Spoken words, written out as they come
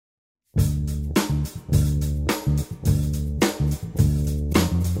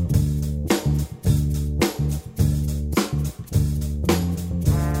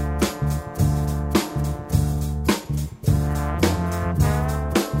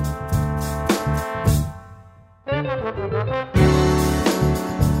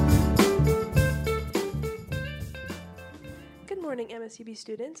MSUB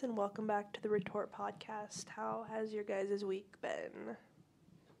students, and welcome back to the Retort Podcast. How has your guys' week been?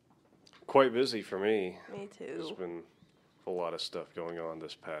 Quite busy for me. Me There's too. been a lot of stuff going on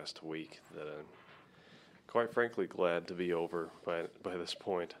this past week that I'm quite frankly glad to be over by this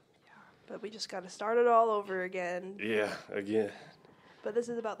point. But we just got to start it all over again. Yeah, again. But this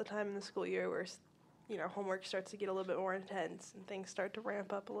is about the time in the school year where, homework starts to get a little bit more intense and things start to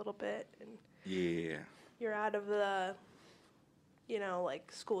ramp up a little bit. And Yeah. you're out of the,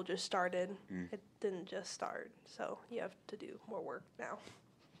 school just started. It didn't just start. So you have to do more work now.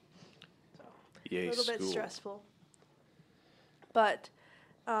 So Yay, a little school. bit stressful. But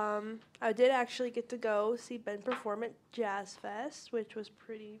I did actually get to go see Ben perform at Jazz Fest, which was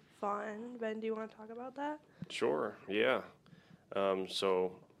pretty fun. Ben, do you want to talk about that? Sure, yeah.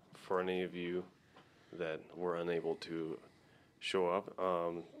 So for any of you that were unable to show up,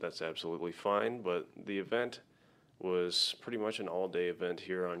 that's absolutely fine. But the event was pretty much an all-day event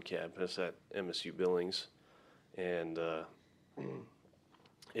here on campus at MSU Billings, and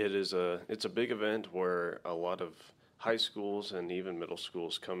it's a big event where a lot of high schools and even middle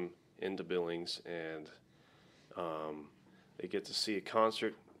schools come into Billings, and they get to see a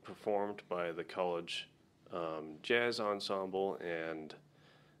concert performed by the college jazz ensemble, and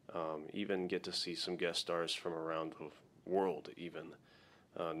even get to see some guest stars from around the world, even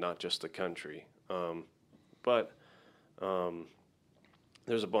not just the country. But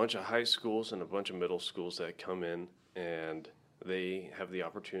there's a bunch of high schools and a bunch of middle schools that come in, and they have the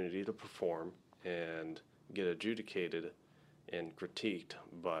opportunity to perform and get adjudicated and critiqued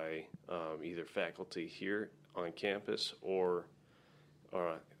by either faculty here on campus or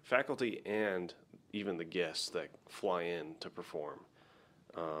faculty and even the guests that fly in to perform.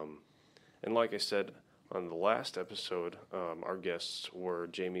 And like I said on the last episode, our guests were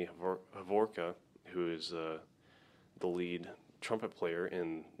Jamie Havorka, who is the lead trumpet player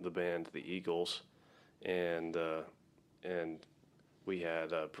in the band The Eagles, and we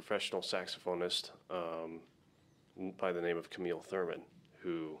had a professional saxophonist by the name of Camille Thurman,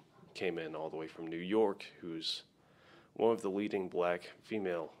 who came in all the way from New York, who's one of the leading black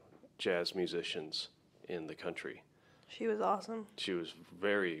female jazz musicians in the country. She was awesome. She was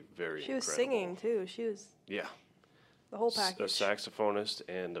very, very She was incredible. singing, too. She was Yeah. the whole A package. saxophonist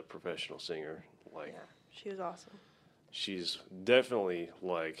and a professional singer. Yeah, she was awesome. She's definitely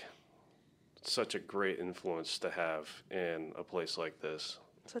such a great influence to have in a place like this.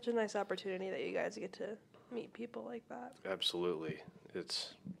 Such a nice opportunity that you guys get to meet people like that. Absolutely.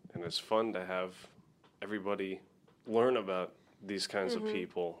 It's fun to have everybody learn about these kinds of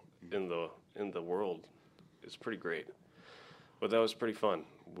people in the world. It's pretty great. But that was pretty fun.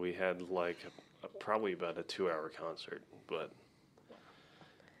 We had probably about a 2-hour concert, but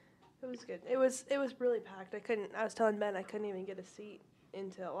It was good. It was really packed. I was telling Ben I couldn't even get a seat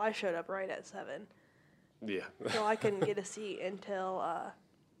until I showed up right at 7. yeah. So I couldn't get a seat until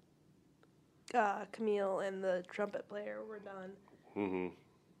Camille and the trumpet player were done. hmm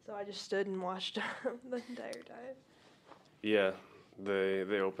So I just stood and watched them the entire time. Yeah,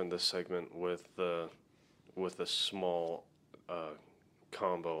 they opened this segment with a small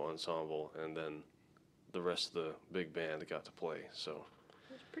combo ensemble, and then the rest of the big band got to play. So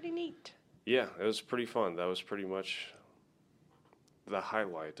It was pretty neat. yeah, it was pretty fun. That was pretty much the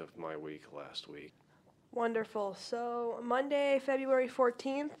highlight of my week last week. Wonderful. So Monday, February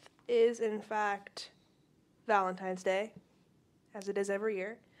 14th is in fact Valentine's Day, as it is every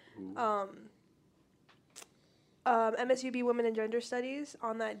year. MSUB Women and Gender Studies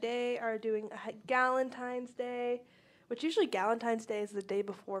on that day are doing a Galentine's Day, which usually Galentine's Day is the day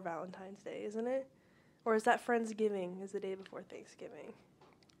before Valentine's Day, isn't it? Or is that Friendsgiving is the day before Thanksgiving?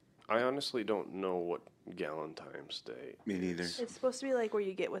 I honestly don't know what Galentine's Day. Me neither. It's supposed to be like where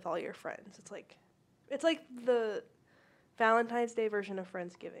you get with all your friends. It's like the Valentine's Day version of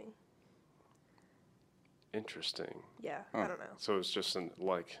Friendsgiving. Interesting. Yeah, Huh. I don't know. So it's just an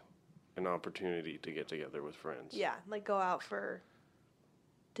opportunity to get together with friends. Yeah, like go out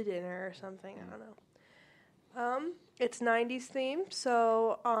to dinner or something. I don't know. It's 90s themed,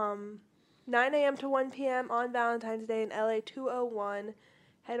 so 9 a.m. to 1 p.m. on Valentine's Day in LA 201.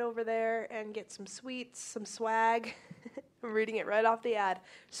 Head over there and get some sweets, some swag. I'm reading it right off the ad.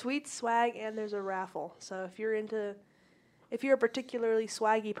 Sweets, swag, and there's a raffle. So if you're a particularly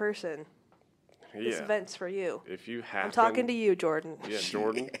swaggy person, this Yeah. event's for you. If you happen, I'm talking to you, Jordan. Yeah,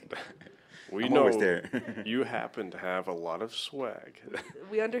 Jordan. We I'm know always there. you happen to have a lot of swag.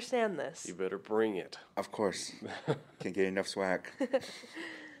 We understand this. You better bring it. Of course. Can't get enough swag.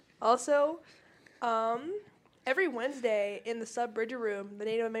 Also, every Wednesday in the Sub Bridger Room, the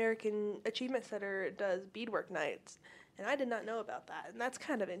Native American Achievement Center does beadwork nights. And I did not know about that. And that's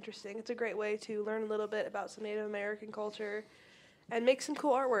kind of interesting. It's a great way to learn a little bit about some Native American culture and make some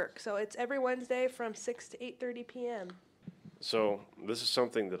cool artwork. So it's every Wednesday from 6 to 8:30 p.m. So this is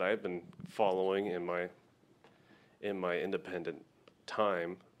something that I've been following in my independent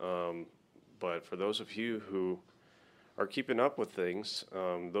time. But for those of you who are keeping up with things,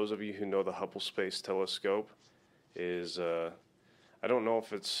 those of you who know the Hubble Space Telescope is, I don't know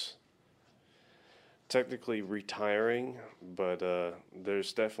if it's technically retiring, but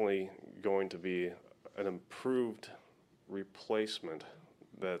there's definitely going to be an improved replacement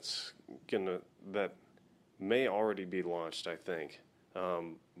that may already be launched, I think.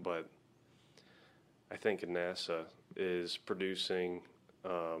 But I think NASA is producing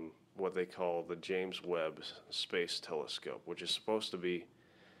what they call the James Webb Space Telescope, which is supposed to be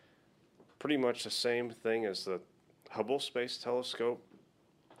pretty much the same thing as the Hubble Space Telescope,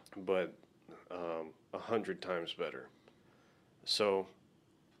 but 100 times better. So,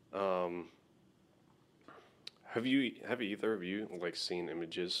 have either of you seen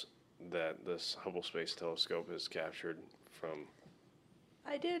images that this Hubble Space Telescope has captured from?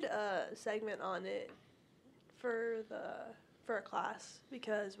 I did a segment on it for a class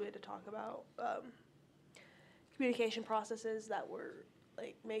because we had to talk about communication processes that were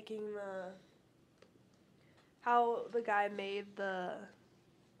making how the guy made the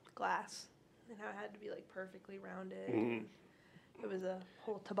glass and how it had to be perfectly rounded. Mm-hmm. It was a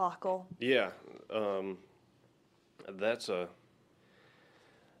whole debacle. Yeah, that's a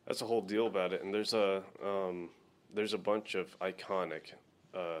whole deal about it, and there's a bunch of iconic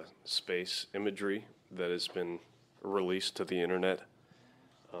space imagery that has been released to the internet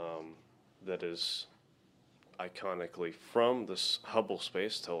that is iconically from this Hubble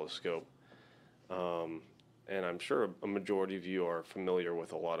Space Telescope, and I'm sure a majority of you are familiar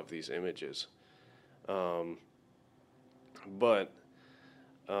with a lot of these images. But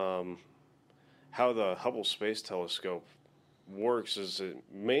how the Hubble Space Telescope works is it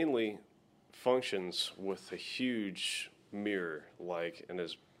mainly functions with a huge mirror, and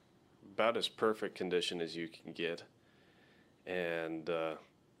is about as perfect condition as you can get, and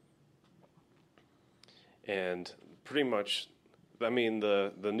pretty much, I mean,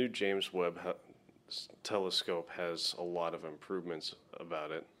 the new James Webb telescope has a lot of improvements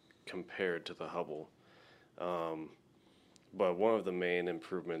about it compared to the Hubble. But one of the main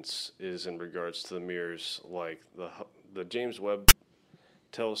improvements is in regards to the mirrors. Like the James Webb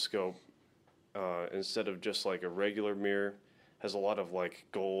telescope, instead of just a regular mirror, has a lot of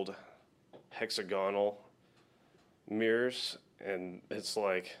gold hexagonal mirrors, and it's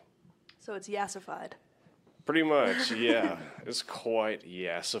So it's yassified. pretty much, yeah, it's quite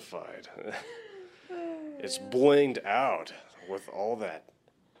yassified. It's blinged out with all that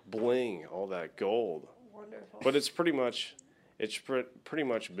bling, all that gold. Wonderful. But it's pretty much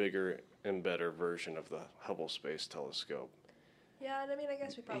bigger and better version of the Hubble Space Telescope. Yeah, and I mean, I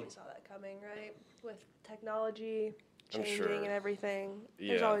guess we probably saw that coming, right? With technology I'm changing sure. and everything,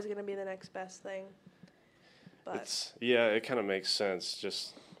 there's Yeah. always going to be the next best thing. But It kind of makes sense.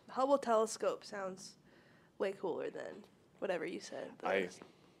 Just Hubble telescope sounds way cooler than whatever you said. I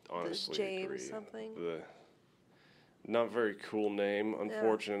honestly James agree. something. The not very cool name,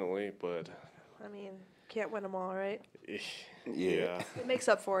 unfortunately, but I mean, can't win them all, right? yeah. It makes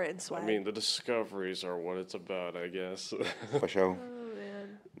up for it in swag. I mean, the discoveries are what it's about, I guess. For sure. Oh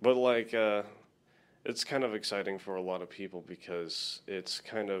man. But it's kind of exciting for a lot of people because it's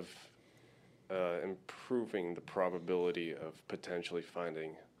kind of improving the probability of potentially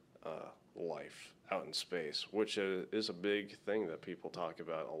finding life out in space, which is a big thing that people talk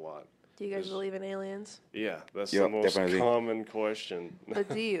about a lot. Do you guys believe in aliens? Yeah, that's Yep, the most definitely. common question. But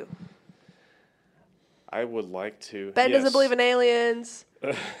do you? I would like to. Ben yes. doesn't believe in aliens.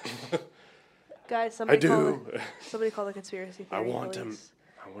 Guys, I do. Somebody call the conspiracy theory. I want police.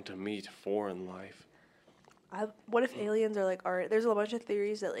 to meet foreign life. What if aliens are art? There's a bunch of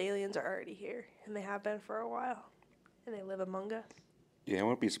theories that aliens are already here, and they have been for a while, and they live among us. Yeah, I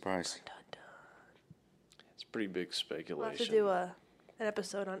wouldn't be surprised. Dun, dun. It's pretty big We'll speculation. have to do an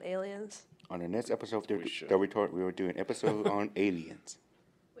episode on aliens. On the next episode, We should. we will do an episode on aliens.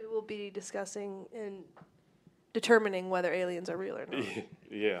 We will be discussing and determining whether aliens are real or not.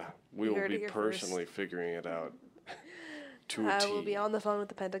 Yeah, we You will heard it be here personally figuring it out to a I T. will be on the phone with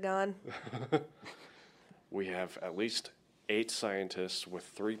the Pentagon. We have at least 8 scientists with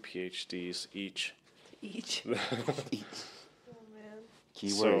 3 PhDs each. Each. Oh man.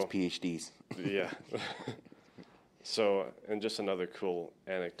 Keyword is So- PhDs. Yeah. So, and just another cool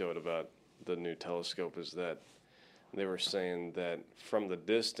anecdote about the new telescope is that they were saying that from the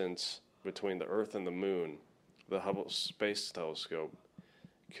distance between the Earth and the Moon, the Hubble Space Telescope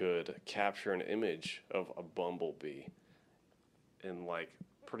could capture an image of a bumblebee in like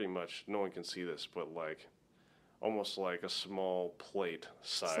pretty much, no one can see this, but like almost like a small plate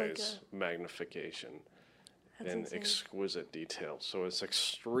size magnification That's and insane. exquisite detail. So it's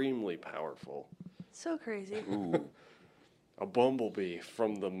extremely powerful. So crazy. Ooh. A bumblebee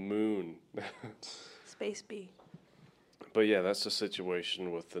from the moon. Space bee. But yeah, that's the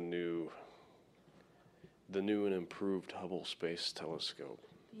situation with the new and improved Hubble Space Telescope.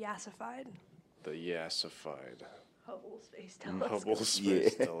 Yassified. The yassified Hubble Space Telescope. Hubble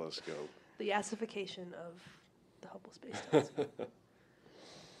Space Yeah. Telescope. The yassification of the Hubble Space Telescope.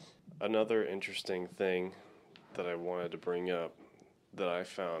 Another interesting thing that I wanted to bring up that I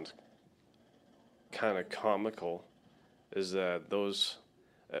found kind of comical is that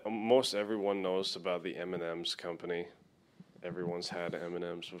most everyone knows about the M&M's company. Everyone's had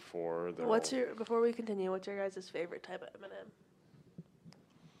M&M's before. Before we continue, what's your guys' favorite type of M&M?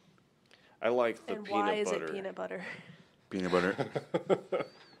 I like the And peanut why is butter. it peanut butter? Peanut butter.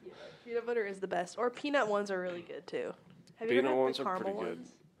 Peanut butter is the best. Or peanut ones are really good too. Have you Peanut ever had ones the are caramel pretty good.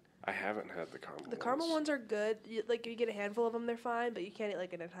 ones? I haven't had the caramel The caramel ones are good. If you get a handful of them, they're fine, but you can't eat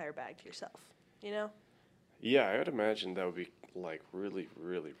like an entire bag to yourself. You know? Yeah, I would imagine that would be like really,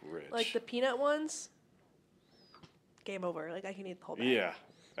 really rich. Like the peanut ones, game over. Like I can eat the whole bag. Yeah,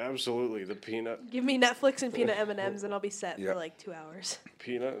 absolutely. The peanut Give me Netflix and peanut M&Ms and I'll be set Yeah. for like 2 hours.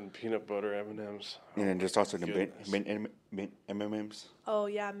 and peanut butter M&Ms. And then there's also the goodness. mint M&Ms. Oh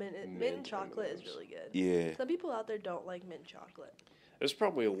yeah, mint and Mint chocolate is M&Ms. really good. Yeah. Some people out there don't like mint chocolate. There's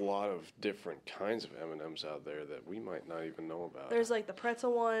probably a lot of different kinds of M&Ms out there that we might not even know about. There's like the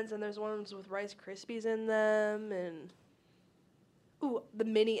pretzel ones, and there's ones with Rice Krispies in them, and the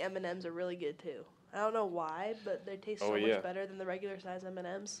mini M&Ms are really good too. I don't know why, but they taste so yeah. much better than the regular size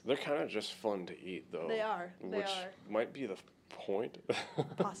M&Ms. They're kind of just fun to eat, though. They are. They which are. might be the point.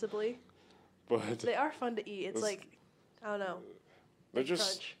 Possibly. But They are fun to eat. It's It's- like, I don't know. they're Big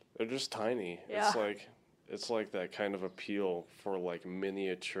just crunch. they're just tiny. Yeah. It's like that kind of appeal for like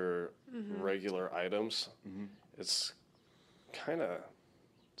miniature Mm-hmm. regular items. Mhm. It's kind of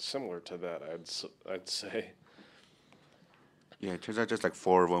similar to that, I'd say. Yeah, it turns out just like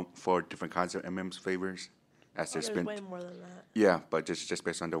four different kinds of M&M's flavors. As There's it's been. way more than that. Yeah, but just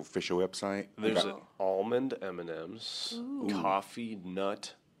based on the official website. There's Okay. an almond M&Ms, Ooh. coffee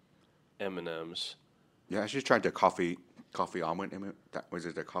nut M&Ms. Yeah, I should try the coffee almond M&M. That was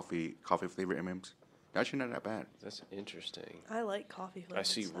it. The coffee flavor M&Ms. They're actually not that bad. That's interesting. I like coffee flavored I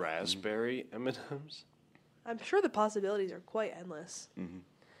see stuff. raspberry M&Ms. I'm sure the possibilities are quite endless.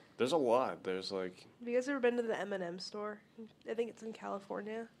 There's a lot. There's like Have you guys ever been to the M&M store? I think it's in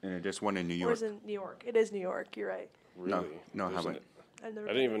California. And there's one in New Or York. is it New York? It is New York. You're right. really. no, I There's haven't. I've never I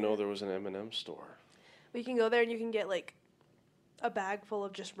didn't even know there was an M&M store. We can go there and you can get like a bag full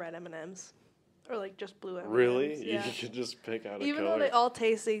of just red M&Ms, or like just blue M&Ms. Really? Yeah. You could just pick out a Even color. though they all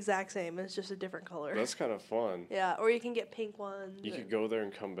taste the exact same, it's just a different color. That's kind of fun. Yeah, or you can get pink ones. You could go there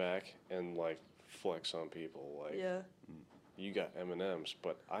and come back and like flex on people. Like, Yeah. you got M&Ms,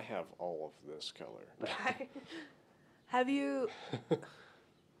 but I have all of this color. Have you?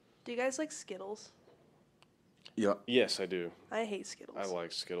 Do you guys like Skittles? Yeah. Yes, I do. I hate Skittles. I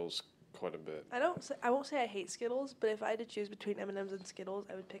like Skittles quite a bit. I won't say I hate Skittles, but if I had to choose between M&Ms and Skittles,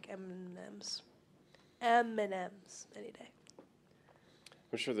 I would pick M&Ms. M&Ms any day.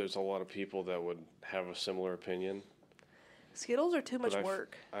 I'm sure there's a lot of people that would have a similar opinion. Skittles are too much But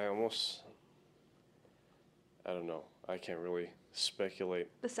work. I don't know. I can't really speculate.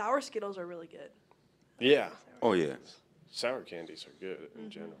 The sour Skittles are really good. Yeah. Oh yeah. Sour candies are good in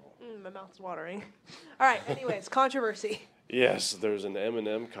general. My mouth's watering. All right. Anyways, controversy. Yes, there's an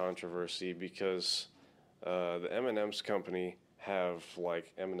M&M controversy because the M&M's company have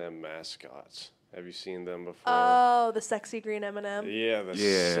like M&M mascots. Have you seen them before? Oh, the sexy green M&M. Yeah, the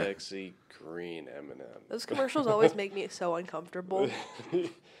Yeah. sexy green M&M. Those commercials always make me so uncomfortable.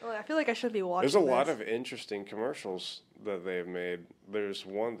 Like, I feel like I shouldn't be watching. There's a lot this. of interesting commercials that they've made. There's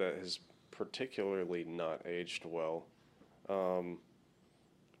one that has particularly not aged well.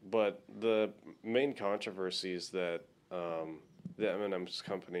 But the main controversy is that the M&M's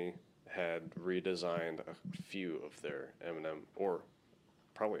company had redesigned a few of their M&M, or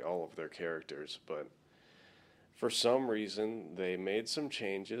probably all of their characters, but for some reason they made some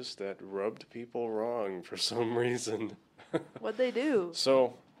changes that rubbed people wrong for some reason. What'd they do?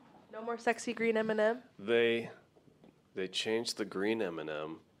 So No more sexy green M&M. they changed the green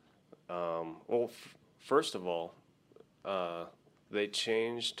M&M. First of all, they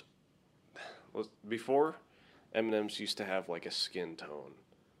changed. Before, M&Ms used to have like a skin tone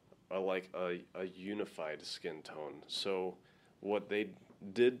a unified skin tone. So what they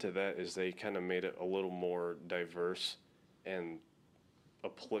did to that is they kind of made it a little more diverse and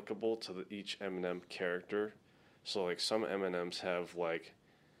applicable to each M&M character. So like some M&Ms have like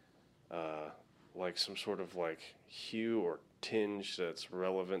some sort of like hue or tinge that's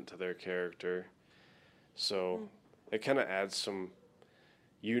relevant to their character. So it kind of adds some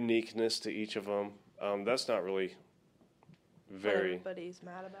uniqueness to each of them. That's not really What everybody's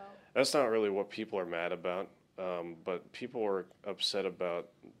mad about. That's not really what people are mad about. But people are upset about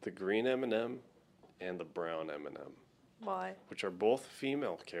the green M&M and the brown M&M. Why? Which are both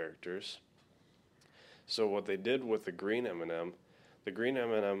female characters. So what they did with the green M&M, the green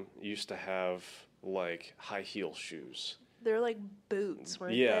M&M used to have like high heel shoes. They're like boots,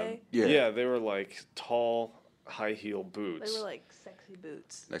 weren't they? Yeah. Yeah, they were like tall, high heel boots. They were like sexy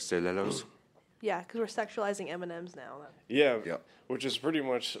boots. Like stilettos. Yeah, because we're sexualizing M&Ms now. Yeah, Yep. which is pretty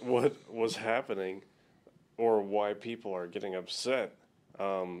much what was happening, or why people are getting upset,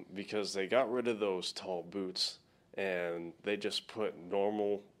 because they got rid of those tall boots and they just put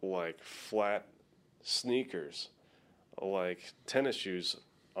normal, like flat sneakers, like tennis shoes,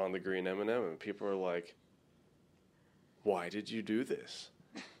 on the green M&M, and people are like, "Why did you do this?"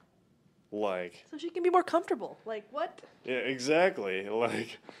 Like, so she can be more comfortable. Like, what? yeah, exactly.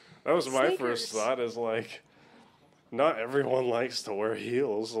 Like, that was my first Sneakers. thought. Is like, not everyone likes to wear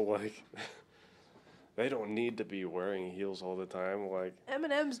heels. Like, they don't need to be wearing heels all the time. Like,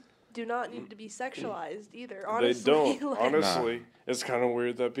 M&Ms do not need to be sexualized either. Honestly, they don't. like, Honestly, it's kind of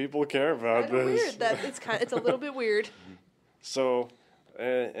weird that people care about kind of this. weird that it's a little bit weird. So,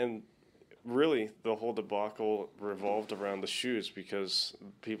 and really, the whole debacle revolved around the shoes, because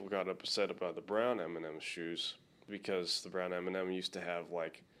people got upset about the brown M&M shoes, because the brown M&M used to have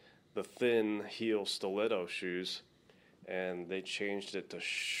like the thin heel stiletto shoes, and they changed it to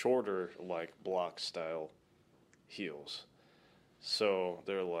shorter, like block style heels. So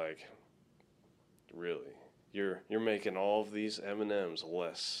they're like, really, you're making all of these M&Ms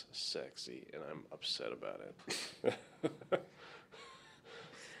less sexy, and I'm upset about it.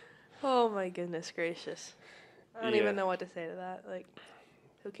 Oh my goodness gracious! I don't Yeah. even know what to say to that. Like,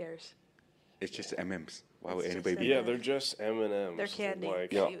 who cares? It's just M&Ms. Why It's would just anybody be? Yeah, M&Ms. they're just M&Ms. They're candy Like,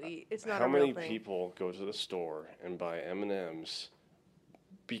 that you eat. It's not how a real many thing. people go to the store and buy M&Ms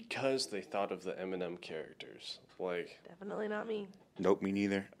because they thought of the M&M characters? Like, Definitely not me. Nope, me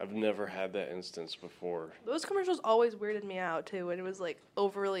neither. I've never had that instance before. Those commercials always weirded me out too, and it was like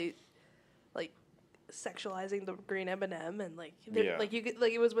overly, like, sexualizing the green M&M, and like, Yeah. like you could,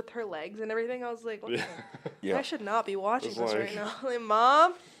 like it was with her legs and everything. I was like, what Yeah. the- Yeah. I should not be watching It's this right like- now. Like,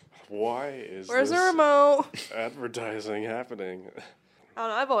 Mom, Why is where's the this remote? advertising happening? I don't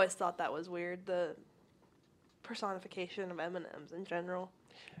know. I've always thought that was weird. The personification of M&Ms in general.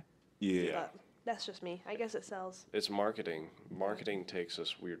 Yeah. But that's just me. I guess it sells. It's marketing. Marketing takes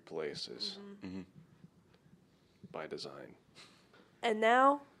us weird places Mm-hmm. by design. And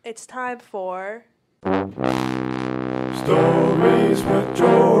now it's time for. Stories with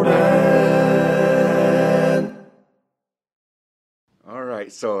Jordan. All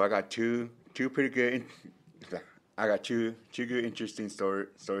right, so I got two pretty good. I got two good interesting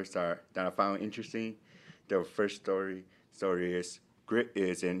stories that I found interesting. The first story is grit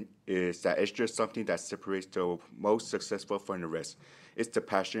is that it's just something that separates the most successful from the rest. It's the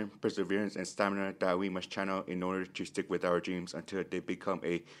passion, perseverance, and stamina that we must channel in order to stick with our dreams until they become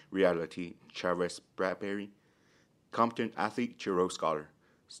a reality. Travis Bradbury, Compton athlete, Rhodes Scholar.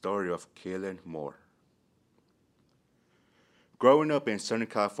 Story of Kaylin Moore. Growing up in Southern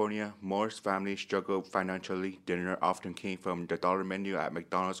California, Moore's family struggled financially. Dinner often came from the dollar menu at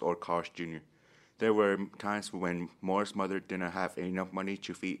McDonald's or Carl's Jr. There were times when Moore's mother didn't have enough money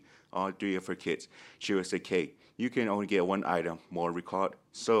to feed all three of her kids. She would say, "Kate, you can only get one item," Moore recalled.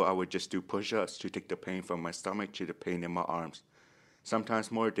 "So I would just do push-ups to take the pain from my stomach to the pain in my arms."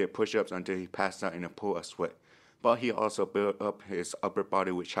 Sometimes Moore did push-ups until he passed out in a pool of sweat. But he also built up his upper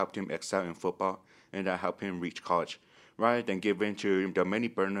body, which helped him excel in football, and that helped him reach college. Rather than give in to the many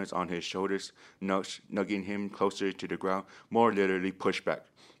burners on his shoulders, nugging him closer to the ground, Moore literally pushed back.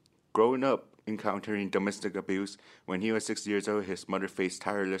 Growing up, encountering domestic abuse, when he was 6 years old, his mother faced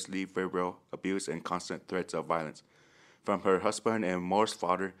tirelessly verbal abuse and constant threats of violence. From her husband and Moore's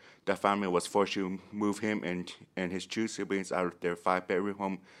father, the family was forced to move him and his two siblings out of their 5-bedroom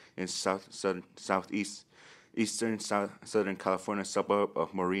home in southern Southern California suburb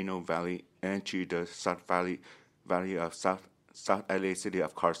of Moreno Valley and to the South Valley of South LA city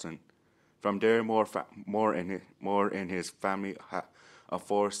of Carson. From there, Moore and his family of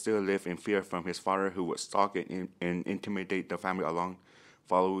four still live in fear from his father, who would stalk and intimidate the family along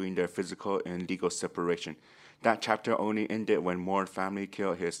following their physical and legal separation. That chapter only ended when Moore's family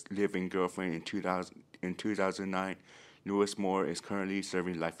killed his living girlfriend in 2009. Lewis Moore is currently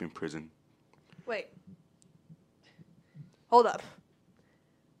serving life in prison. Wait. Hold up.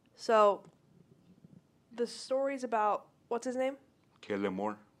 So, the story's about, what's his name? Caleb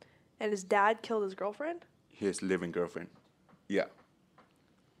Moore, And his dad killed his girlfriend? his living girlfriend. Yeah.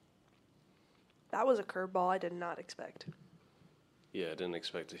 That was a curveball I did not expect. Yeah, I didn't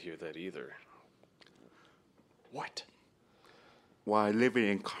expect to hear that either. What? While living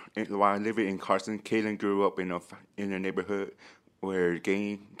in Carson, Kalen grew up in a neighborhood where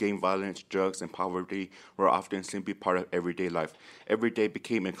gang violence, drugs, and poverty were often simply part of everyday life. Every day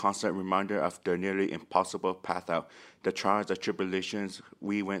became a constant reminder of the nearly impossible path out. The trials and tribulations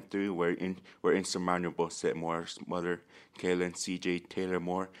we went through were insurmountable, said Moore's mother, Kalen C.J. Taylor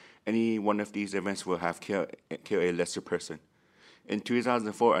Moore. Any one of these events will have killed a lesser person. In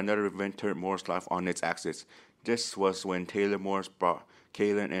 2004, another event turned Moore's life on its axis. This was when Taylor Moore brought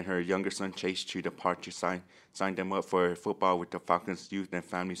Kaylin and her younger son Chase to the park to sign them up for football with the Falcons Youth and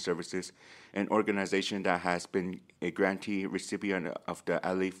Family Services, an organization that has been a grantee recipient of the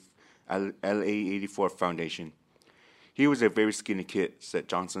LA84 Foundation. He was a very skinny kid, said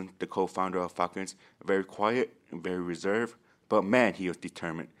Johnson, the co-founder of Falcons, very quiet and very reserved, but man, he was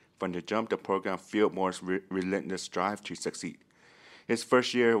determined. From the jump, the program fueled Moore's relentless drive to succeed. His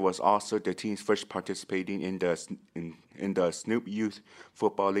first year was also the team's first participating in the Snoop Youth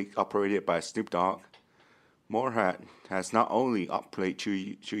Football League operated by Snoop Dogg. Moore has not only played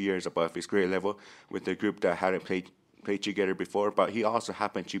 2 years above his grade level with a group that hadn't played together before, but he also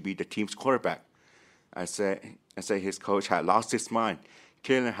happened to be the team's quarterback. I say his coach had lost his mind.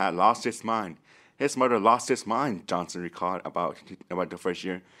 Kalen had lost his mind. His mother lost his mind, Johnson recalled about the first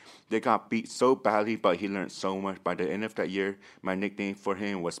year. They got beat so badly, but he learned so much. By the end of that year, my nickname for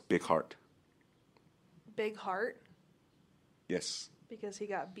him was Big Heart. Big heart? Yes. Because he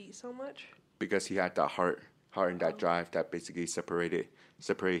got beat so much? Because he had that heart and that drive that basically separated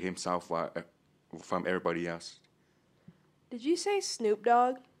himself from everybody else. Did you say Snoop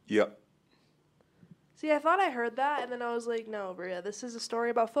Dogg? Yep. See, I thought I heard that, and then I was like, no, Bria, this is a story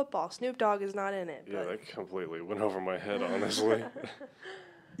about football. Snoop Dogg is not in it. Yeah, but... that completely went over my head, honestly.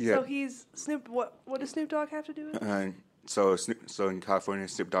 Yeah. So he's Snoop. What does Snoop Dogg have to do with it? So in California,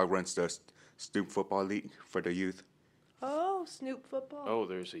 Snoop Dogg runs the Snoop Football League for the youth. Oh, Snoop football. Oh,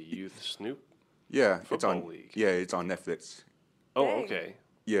 there's a youth Snoop? Yeah, Football league. Yeah, it's on Netflix. Oh, Dang. okay.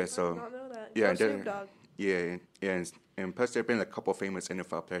 Yeah, I so did not know that. yeah, Go Snoop Dogg. Yeah, and plus there've been a couple famous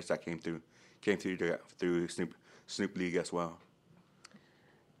NFL players that came through Snoop League as well.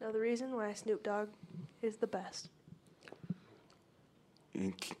 Now the reason why Snoop Dogg is the best.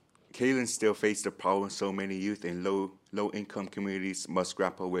 And Kalen still faced the problem so many youth in low-income communities must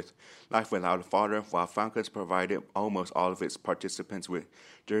grapple with. Life without a father, while Falcons provided almost all of its participants with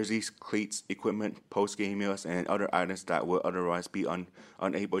jerseys, cleats, equipment, post-game meals, and other items that would otherwise be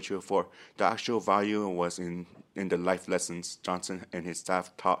unable to afford. The actual value was in the life lessons Johnson and his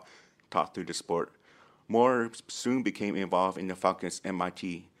staff taught through the sport. Moore soon became involved in the Falcons'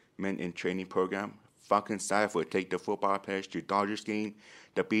 MIT Men in Training program. Falcons staff would take the football players to Dodgers game,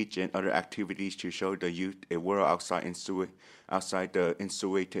 the beach, and other activities to show the youth a world outside the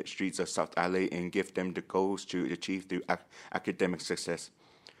insulated streets of South LA and give them the goals to achieve through academic success.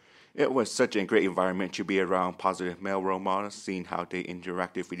 It was such a great environment to be around positive male role models. Seeing how they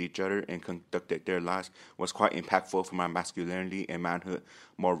interacted with each other and conducted their lives was quite impactful for my masculinity and manhood,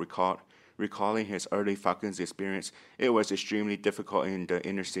 Moore recalled. Recalling his early Falcons experience, it was extremely difficult in the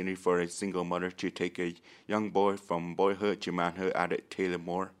inner city for a single mother to take a young boy from boyhood to manhood, added Taylor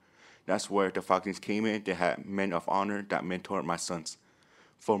Moore. That's where the Falcons came in. They had men of honor that mentored my sons.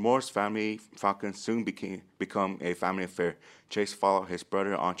 For Moore's family, Falcons soon become a family affair. Chase followed his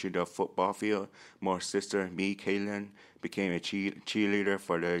brother onto the football field. Moore's sister, Kaylin, became a cheerleader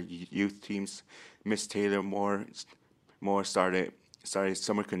for the youth teams. Miss Taylor Moore started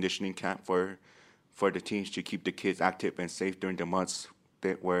summer conditioning camp for the teams to keep the kids active and safe during the months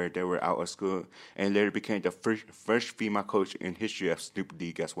where they were out of school, and later became the first female coach in history of Snoop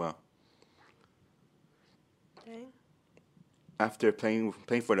League as well. Dang. After playing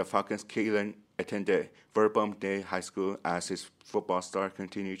for the Falcons, Kalen attended Verbum Day High School as his football star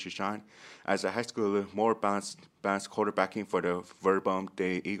continued to shine. As a high schooler, Moore bounced quarterbacking for the Verbum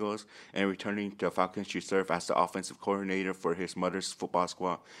Day Eagles and returning to the Falcons to serve as the offensive coordinator for his mother's football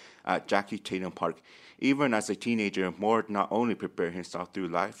squad at Jackie Tatum Park. Even as a teenager, Moore not only prepared himself through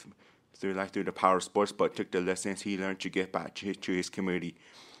the power of sports, but took the lessons he learned to give back to his community.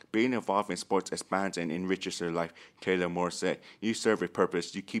 Being involved in sports expands and enriches their life, Taylor Moore said. You serve a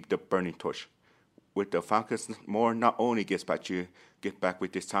purpose. You keep the burning torch. With the Falcons, Moore not only gets back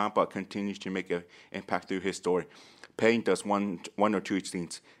with his time, but continues to make an impact through his story. Pain does one or two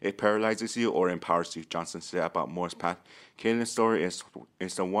things. It paralyzes you or empowers you, Johnson said about Moore's path. Kaylin's story is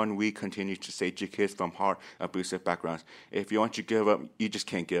the one we continue to say to kids from hard, abusive backgrounds. If you want to give up, you just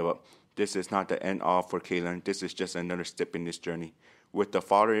can't give up. This is not the end all for Kaylin. This is just another step in this journey. With the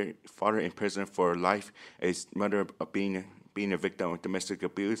father in prison for life, a mother being a victim of domestic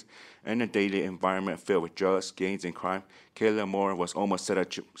abuse, and a daily environment filled with drugs, gangs, and crime, Kayla Moore was almost set up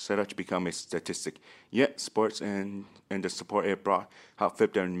to become a statistic. Yet, sports and the support it brought helped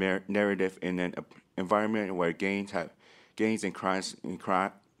flip the narrative in an environment where gangs,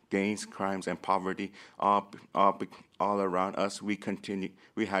 crimes, and poverty all around us. We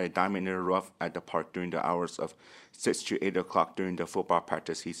had a diamond in the rough at the park during the hours of 6 to 8 o'clock during the football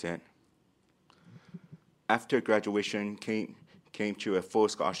practice, he said. After graduation, came to a full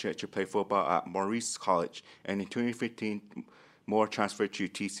scholarship to play football at Maurice College, and in 2015, Moore transferred to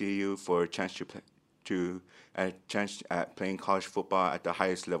TCU for a chance at playing college football at the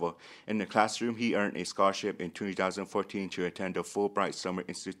highest level. In the classroom, he earned a scholarship in 2014 to attend the Fulbright Summer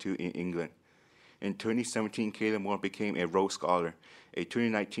Institute in England. In 2017, Kayla Moore became a Rhodes Scholar, a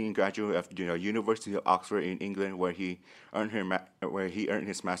 2019 graduate of the University of Oxford in England, where he earned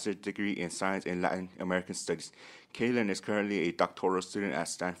his master's degree in science and Latin American studies. Kaylin is currently a doctoral student at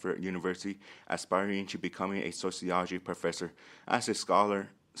Stanford University, aspiring to becoming a sociology professor. As a scholar,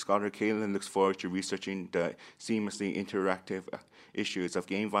 Kaylin looks forward to researching the seamlessly interactive issues of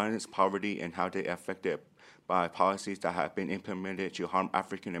gang violence, poverty, and how they are affected by policies that have been implemented to harm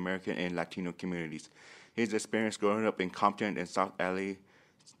African American and Latino communities. His experience growing up in Compton and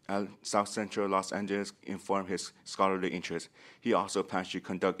South Central Los Angeles informed his scholarly interests. He also plans to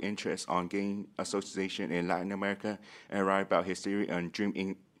conduct interests on gang association in Latin America and write about his theory on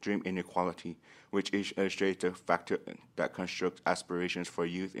dream inequality, which illustrates the factor that constructs aspirations for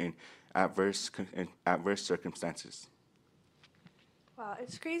youth in adverse circumstances. Wow,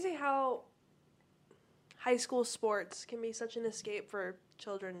 it's crazy how high school sports can be such an escape for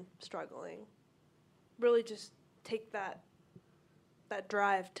children struggling. Really just take that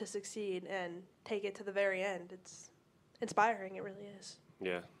drive to succeed and take it to the very end. It's inspiring, it really is.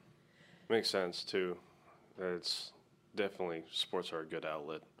 Yeah, makes sense too. It's definitely, sports are a good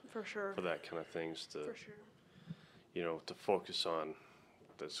outlet For sure. for that kind of things to, For sure. To focus on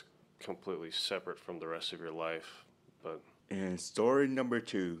that's completely separate from the rest of your life. But And story number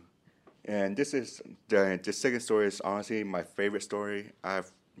 2, and this is the second story is honestly my favorite story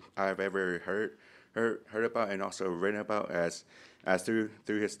I've ever heard about and also written about as through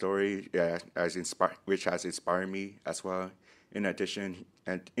his story which has inspired me as well. In addition,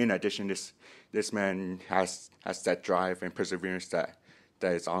 this man has that drive and perseverance that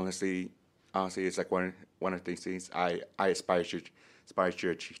is honestly it's like one of these things I aspire to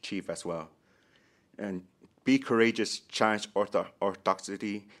achieve as well. And be courageous, challenge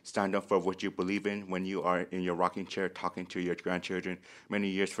orthodoxy, stand up for what you believe in when you are in your rocking chair talking to your grandchildren many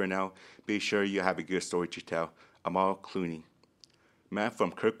years from now. Be sure you have a good story to tell. Amal Clooney. Man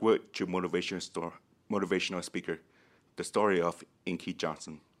from Kirkwood to motivational speaker. The story of Inky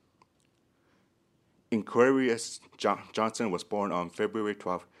Johnson. Inquarius Johnson was born on February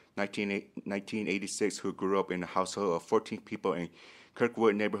 12, 1986, who grew up in a household of 14 people in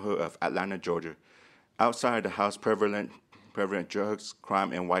Kirkwood neighborhood of Atlanta, Georgia. Outside the house, prevalent drugs,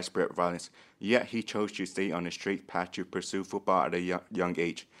 crime, and widespread violence. Yet he chose to stay on a straight path to pursue football at a young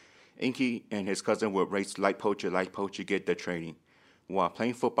age. Inky and his cousin would race light pole to get the training. While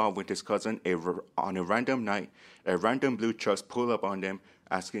playing football with his cousin, on a random night, a random blue truck pulled up on them,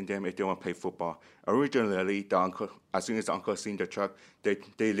 asking them if they want to play football. Originally, as soon as the uncle seen the truck, they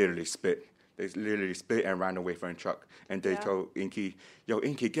literally spit. They literally spit and ran away from the truck. And they told Inky, "Yo,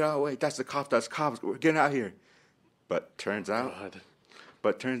 Inky, get out of the way. That's the cops. We're getting out of here." But turns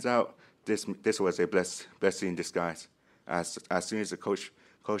out this was a blessing in disguise. As soon as the coach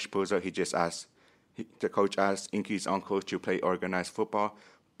pulls up, the coach asked Inky's uncle to play organized football,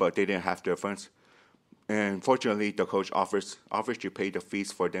 but they didn't have the funds. And fortunately, the coach offers to pay the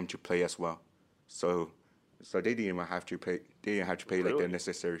fees for them to play as well. So they didn't even have to pay. They didn't have to pay Really? like the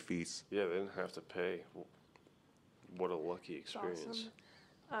necessary fees. yeah, they didn't have to pay. What a lucky It's experience.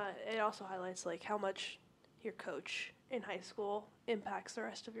 awesome. It also highlights like how much your coach in high school impacts the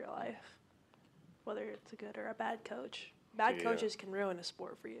rest of your life, whether it's a good or a bad coach. Bad Yeah. coaches can ruin a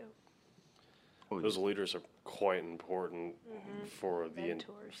sport for you. Those leaders are quite important for the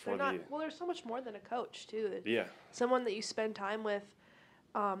Mentors. for They're the not, well, there's so much more than a coach too. yeah. Someone that you spend time with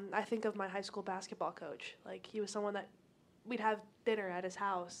I think of my high school basketball coach. Like, he was someone that we'd have dinner at his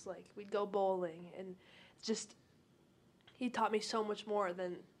house. Like, we'd go bowling, and just he taught me so much more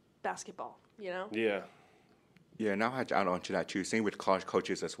than basketball. You know? Yeah. Yeah, now I had to add on to that too. Same with college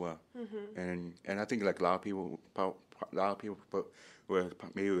coaches as well. And I think like a lot of people will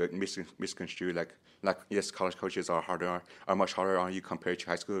maybe misconstrue like yes, college coaches are much harder on you compared to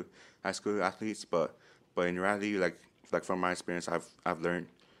high school athletes. But in reality, like from my experience, I've learned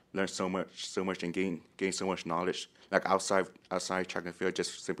so much and gained so much knowledge like outside track and field,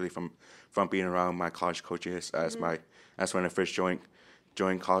 just simply from being around my college coaches as when I first joined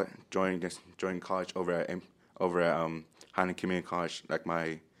college over at Highland Community College. Like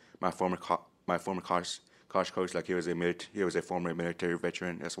my former college coach, like he was a former military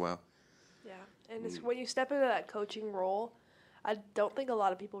veteran as well. Yeah, and it's when you step into that coaching role, I don't think a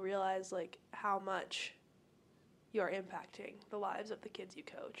lot of people realize like how much you're impacting the lives of the kids you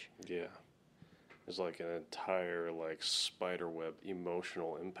coach. Yeah. It's like an entire like spider web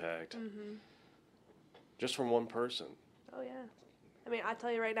emotional impact just from one person. Oh yeah. I mean, I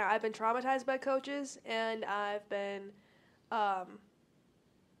tell you right now, I've been traumatized by coaches, and I've been I've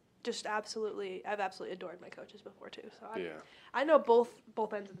absolutely adored my coaches before too. So I know both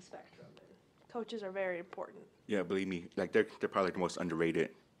ends of the spectrum. And coaches are very important. Yeah, believe me, like they're probably the most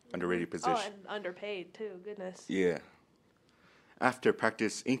underrated position. Oh, and underpaid too. Goodness. Yeah. After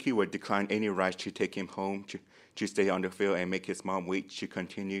practice, Inky would decline any rides to take him home to stay on the field and make his mom wait to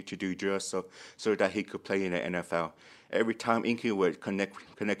continue to do drills so that he could play in the NFL. Every time Inky would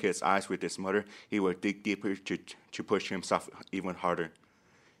connect his eyes with his mother, he would dig deeper to push himself even harder.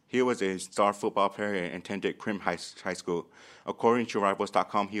 He was a star football player and attended Crim High School. According to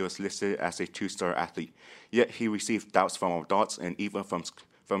Rivals.com, he was listed as a 2-star athlete. Yet he received doubts from adults and even from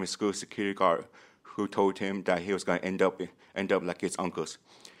his school security guard, who told him that he was going to end up like his uncles.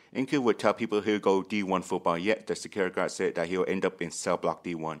 Inky would tell people he would go D1 football, yet the security guard said that he would end up in cell block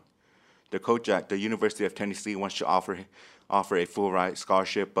D1. The coach at the University of Tennessee wants to offer a full ride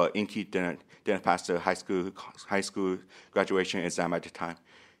scholarship, but Inky didn't pass the high school graduation exam at the time,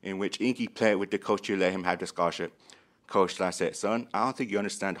 in which Inky pled with the coach to let him have the scholarship. Coach said, "Son, I don't think you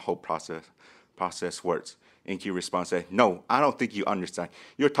understand the whole process works." Inky responded, "No, I don't think you understand.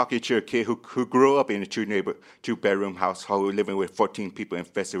 You're talking to a kid who grew up in a two-bedroom household living with 14 people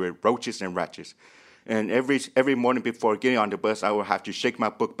infested with roaches and rats. And every morning before getting on the bus, I would have to shake my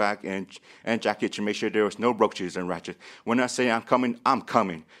book bag and jacket to make sure there was no roaches and rats. When I say I'm coming, I'm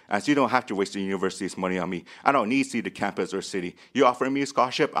coming. As you don't have to waste the university's money on me. I don't need to see the campus or city. You offering me a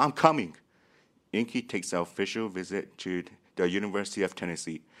scholarship, I'm coming." Inky takes an official visit to the University of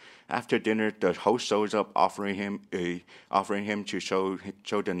Tennessee. After dinner, the host shows up, offering him to show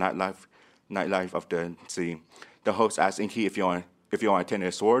the nightlife of the city. The host asks Inky if you want to attend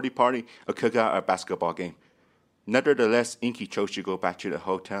a sorority party, a cookout, or a basketball game. Nevertheless, Inky chose to go back to the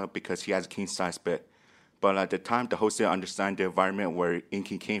hotel because he has a king-size bed. But at the time, the host didn't understand the environment where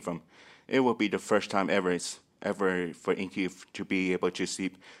Inky came from. It would be the first time ever for Inky to be able to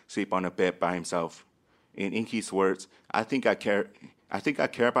sleep on a bed by himself. In Inky's words, I think I care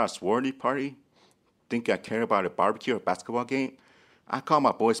about a sorority party. Think I care about a barbecue or basketball game. I called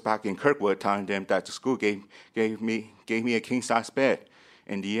my boys back in Kirkwood, telling them that the school gave me a king-size bed.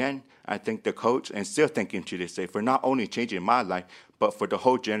 In the end, I thank the coach, and still thank him to this day, for not only changing my life, but for the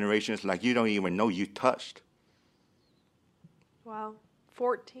whole generations like you don't even know you touched. Wow.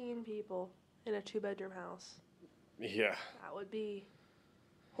 14 people in a 2-bedroom house. Yeah. That would be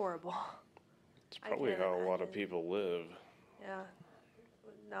horrible. It's probably how a lot of people live. Yeah. It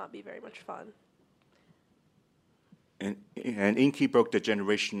would not be very much fun. And Inky broke the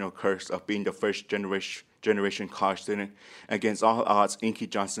generational curse of being the first generation college student. Against all odds, Inky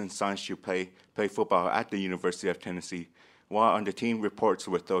Johnson signs to play football at the University of Tennessee. While on the team, reports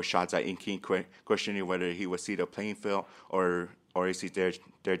would throw shots at Inky, questioning whether he would see the playing field or is he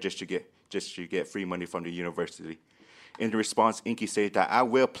there just to get free money from the university. In response, Inky said that I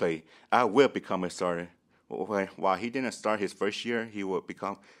will play. I will become a starter. While he didn't start his first year, he will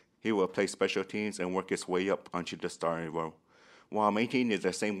play special teams and work his way up onto the starting role. While maintaining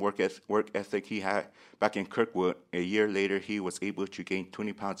the same work ethic he had back in Kirkwood, a year later he was able to gain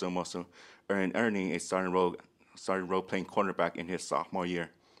 20 pounds of muscle, earning a starting role playing cornerback in his sophomore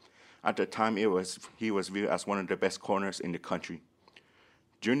year. At the time, he was viewed as one of the best corners in the country.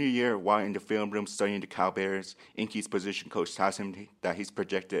 Junior year, while in the film room studying the Cowbears, Inky's position coach tells him that he's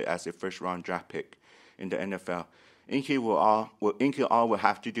projected as a first-round draft pick in the NFL. Inky all will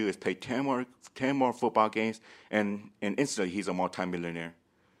have to do is play 10 more football games, and instantly he's a multi-millionaire.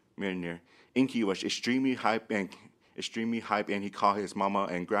 Inky was extremely hyped extremely hyped, and he called his mama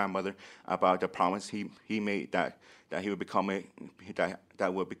and grandmother about the promise he made that he would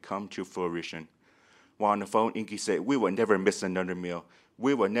that would become to fruition. While on the phone, Inky said, "We will never miss another meal.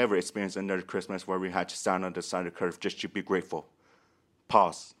 We will never experience another Christmas where we had to stand on the side of the curve just to be grateful."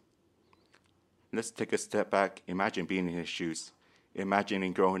 Pause. Let's take a step back. Imagine being in his shoes.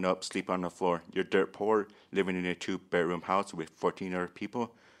 Imagining growing up, sleeping on the floor. You're dirt poor, living in a 2-bedroom house with 14 other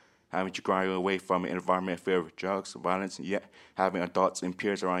people, having to grind away from an environment filled with drugs, violence, yet having adults and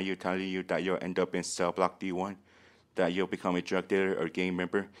peers around you telling you that you'll end up in cell block D1, that you'll become a drug dealer or gang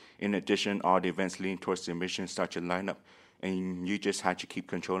member. In addition, all the events leading towards the mission start to line up, and you just had to keep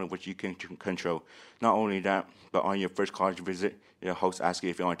controlling what you can control. Not only that, but on your first college visit, your host asks you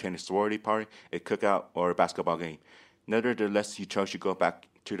if you want to attend a sorority party, a cookout, or a basketball game. Nevertheless, you chose to go back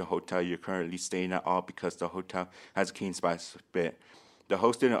to the hotel you're currently staying at, all because the hotel has a king size bed. The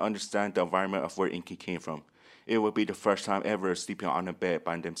host didn't understand the environment of where Inky came from. It would be the first time ever sleeping on a bed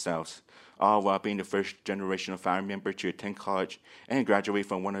by themselves, all while being the first generation of family member to attend college and graduate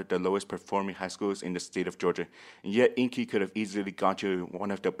from one of the lowest performing high schools in the state of Georgia. And yet Inky could have easily gone to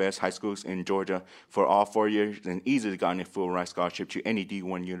one of the best high schools in Georgia for all 4 years and easily gotten a full ride scholarship to any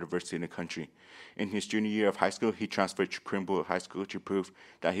D1 university in the country. In his junior year of high school, he transferred to Crimble High School to prove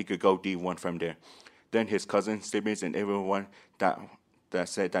that he could go D1 from there. Then his cousins, siblings, and everyone that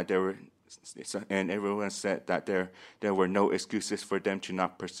said that there were no excuses for them to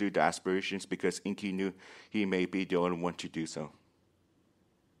not pursue the aspirations because Inky knew he may be the only one to do so.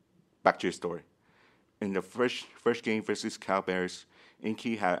 Back to the story. In the first game versus Cal Bears,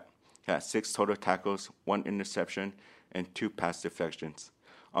 Inky had 6 total tackles, 1 interception, and 2 pass deflections.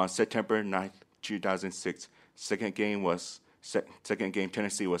 On September 9th, 2006, second game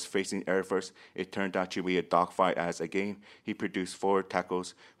Tennessee was facing Air Force. It turned out to be a dogfight as a game. He produced 4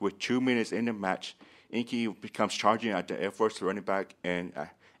 tackles. With 2 minutes in the match, Inky becomes charging at the Air Force running back, and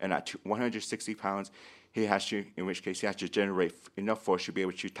at 160 pounds, he has to generate enough force to be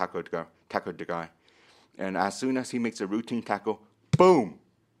able to tackle the guy. And as soon as he makes a routine tackle, boom!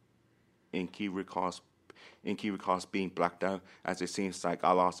 Inky recalls being blacked out, as it seems like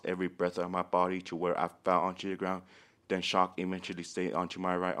I lost every breath of my body to where I fell onto the ground. Then shock eventually stayed onto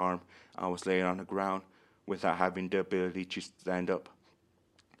my right arm. I was laying on the ground without having the ability to stand up.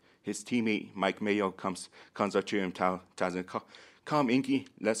 His teammate, Mike Mayo, comes up to him, tells him, "Come, Inky,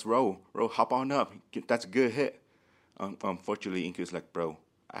 let's roll. Hop on up. That's a good hit." Unfortunately, Inky was like, "Bro,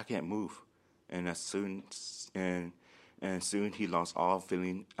 I can't move." And soon he lost all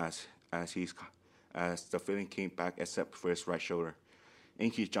feeling as the feeling came back except for his right shoulder.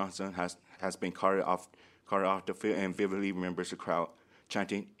 Inky Johnson has been carted off the field and vividly remembers the crowd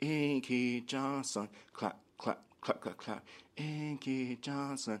chanting, "Inky Johnson, clap, clap, clap, clap, clap. Inky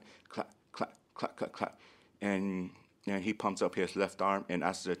Johnson, clap, clap, clap, clap, clap." And he pumps up his left arm and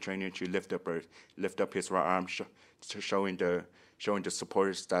asks the trainer to lift up his right arm, showing the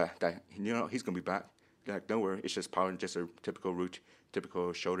supporters that he's gonna be back. Like, don't worry, it's just probably just a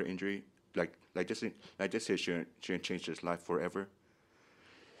typical shoulder injury. Like this hit shouldn't change his life forever.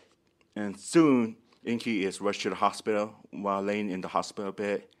 And soon, Inky is rushed to the hospital. While laying in the hospital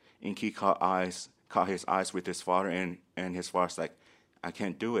bed, Inky caught his eyes with his father, and his father's like, "I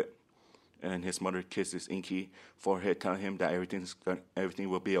can't do it." And his mother kisses Inky forehead, telling him that everything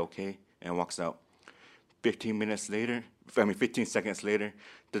will be okay, and walks out. 15 seconds later,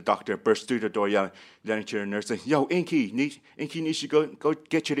 the doctor bursts through the door yelling to the nurse, saying, "Yo, Inky needs to go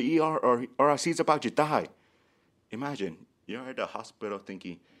get to the ER or else he's about to die." Imagine, you're at the hospital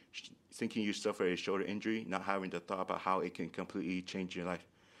thinking you suffer a shoulder injury, not having the thought about how it can completely change your life.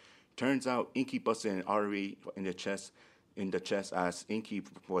 Turns out Inky busted an artery in the chest as Inky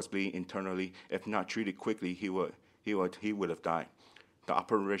was bleeding internally. If not treated quickly, he would have died. The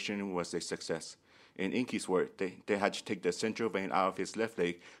operation was a success. In Inky's word, they had to take the central vein out of his left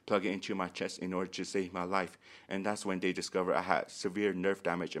leg, plug it into my chest in order to save my life. And that's when they discovered I had severe nerve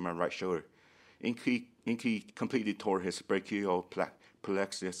damage in my right shoulder. Inky completely tore his brachial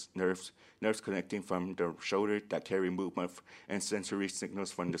plexus nerves connecting from the shoulder that carry movement and sensory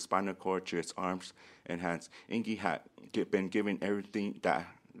signals from the spinal cord to his arms and hands. Inky had been given everything that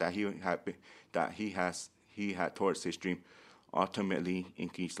he had towards his dream. Ultimately,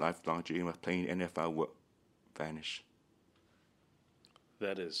 Inky's lifelong dream of playing NFL would vanish.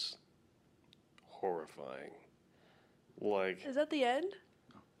 That is horrifying. Like, Is that the end?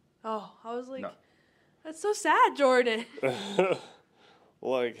 Oh, I was like, No. That's so sad, Jordan.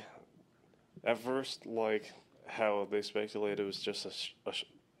 like, at first, like, how they speculated it was just a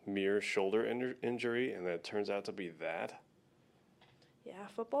mere shoulder injury, and then it turns out to be that. Yeah,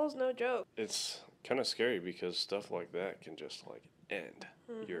 football's no joke. It's kind of scary because stuff like that can just like end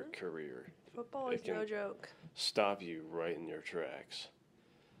your career, Football It is no can- joke. stop you right in your tracks.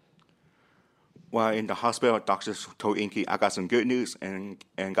 While in the hospital, doctors told Inky, "I got some good news and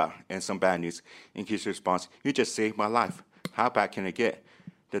some bad news." Inky's response, "You just saved my life. How bad can it get?"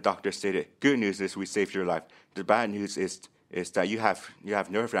 The doctor stated, "Good news is we saved your life. The bad news is that you have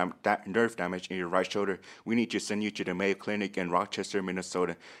nerve damage in your right shoulder. We need to send you to the Mayo Clinic in Rochester,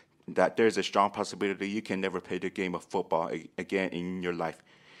 Minnesota. That there's a strong possibility you can never play the game of football again in your life."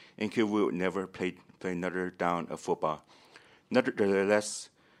 Inky will never play another down of football. Nevertheless,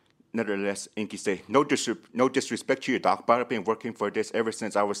 Inky said, no disrespect to you, doc, but I've been working for this ever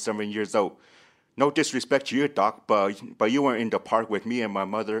since I was 7 years old. No disrespect to you, doc, but you weren't in the park with me and my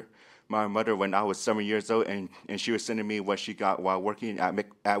mother when I was 7 years old, and she was sending me what she got while working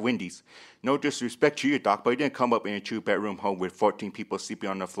at Wendy's. No disrespect to you, doc, but you didn't come up in a 2-bedroom home with 14 people sleeping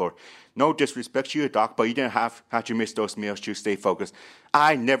on the floor. No disrespect to you, doc, but you didn't have to miss those meals to stay focused.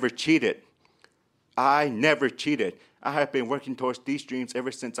 I never cheated. I have been working towards these dreams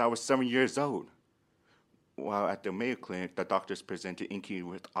ever since I was 7 years old. While at the Mayo Clinic, the doctors presented Inky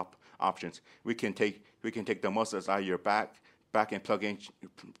with options. We can take the muscles out of your back and plug in.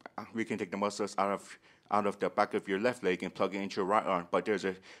 We can take the muscles out of the back of your left leg and plug it into your right arm. But there's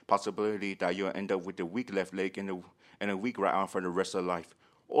a possibility that you'll end up with a weak left leg and a weak right arm for the rest of life.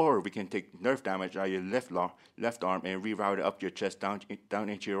 Or we can take nerve damage out of your left arm and reroute it up your chest down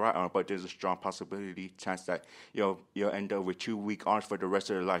into your right arm. But there's a strong chance that you'll end up with 2 weak arms for the rest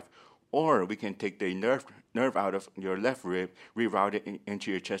of your life. Or we can take the nerve out of your left rib, reroute it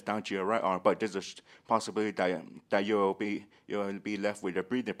into your chest down to your right arm. But there's a possibility that you'll be left with a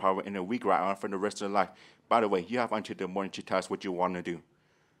breathing power and a weak right arm for the rest of your life. By the way, you have until the morning to tell us what you want to do.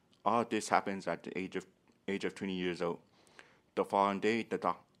 All this happens at the age of 20 years old. The following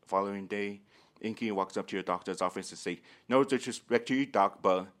day, Inky walks up to your doctor's office and says, "No disrespect to you, doc,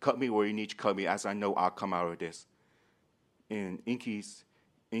 but cut me where you need to cut me, as I know I'll come out of this." And Inky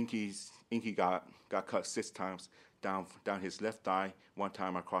got cut 6 times down his left thigh, 1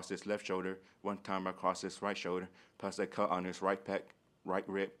 time across his left shoulder, 1 time across his right shoulder, plus a cut on his right pec, right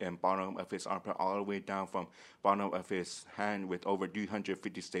rib, and bottom of his armpit, all the way down from bottom of his hand with over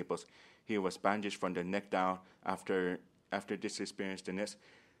 250 staples. He was bandaged from the neck down. After this experience, the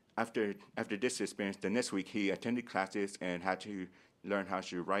next week he attended classes and had to learn how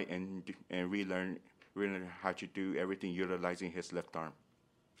to write and relearn how to do everything utilizing his left arm.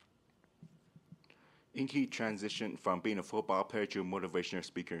 Inky transitioned from being a football player to a motivational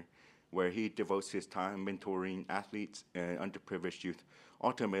speaker, where he devotes his time mentoring athletes and underprivileged youth.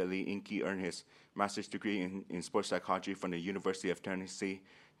 Ultimately, Inky earned his master's degree in sports psychology from the University of Tennessee.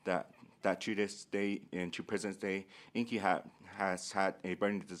 That to this day and to present day, Inky has had a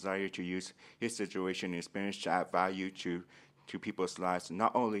burning desire to use his situation and experience to add value to people's lives.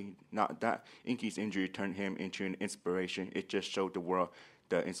 Not that Inky's injury turned him into an inspiration, it just showed the world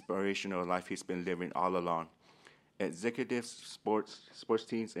the inspirational life he's been living all along. Executives, sports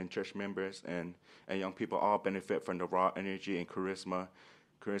teams, and church members and young people all benefit from the raw energy and charisma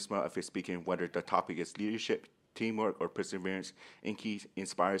of his speaking, whether the topic is leadership, teamwork, or perseverance. Inky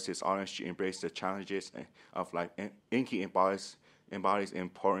inspires his audience to embrace the challenges of life. Inky imparts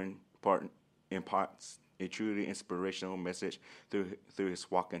a truly inspirational message through his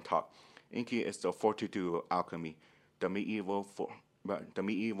walk and talk. Inky is the fortitude of alchemy, the medieval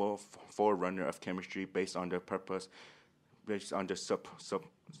forerunner of chemistry, based on the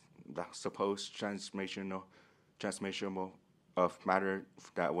supposed transformational of matter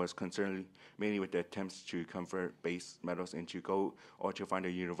that was concerned mainly with the attempts to convert base metals into gold or to find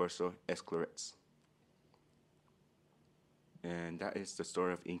a universal esclarets. And that is the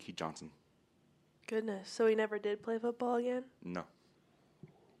story of Inky Johnson. Goodness, so he never did play football again? No.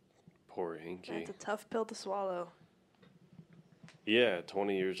 Poor Inky. That's a tough pill to swallow. Yeah,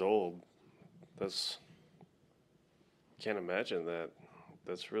 20 years old. Can't imagine that.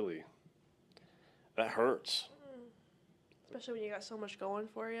 That hurts. Especially when you got so much going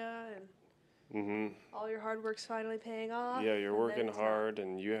for you and Mm-hmm. all your hard work's finally paying off. Yeah, you're and then working it's hard,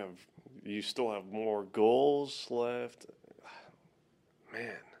 and you still have more goals left.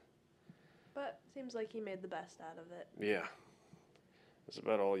 Man. But seems like he made the best out of it. Yeah. That's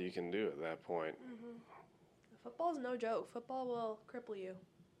about all you can do at that point. Mm-hmm. Football's no joke. Football will cripple you.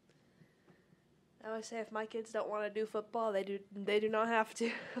 I always say if my kids don't want to do football, they do not have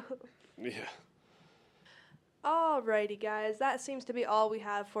to. Yeah. Alrighty, guys. That seems to be all we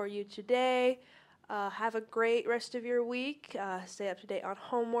have for you today. Have a great rest of your week. Stay up to date on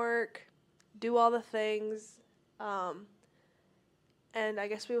homework. Do all the things. And I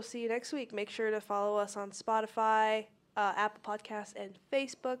guess we will see you next week. Make sure to follow us on Spotify, Apple Podcasts, and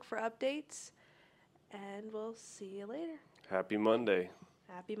Facebook for updates. And we'll see you later. Happy Monday.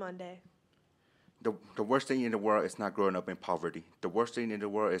 Happy Monday. The worst thing in the world is not growing up in poverty. The worst thing in the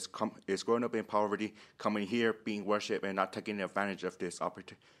world is growing up in poverty, coming here, being worshipped, and not taking advantage of this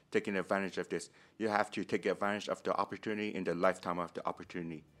taking advantage of this. You have to take advantage of the opportunity in the lifetime of the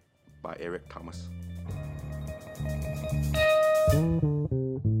opportunity. By Eric Thomas.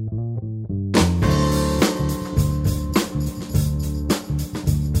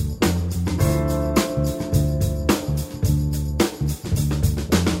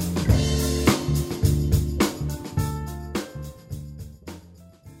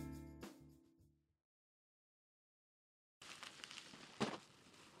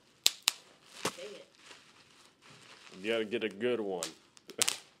 You gotta get a good one.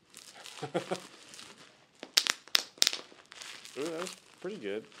 Ooh, that was pretty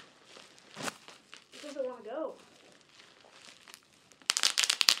good. It doesn't want to go.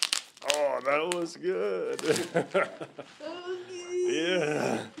 Oh, that was good.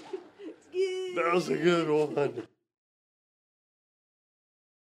 Yeah. That was a good one.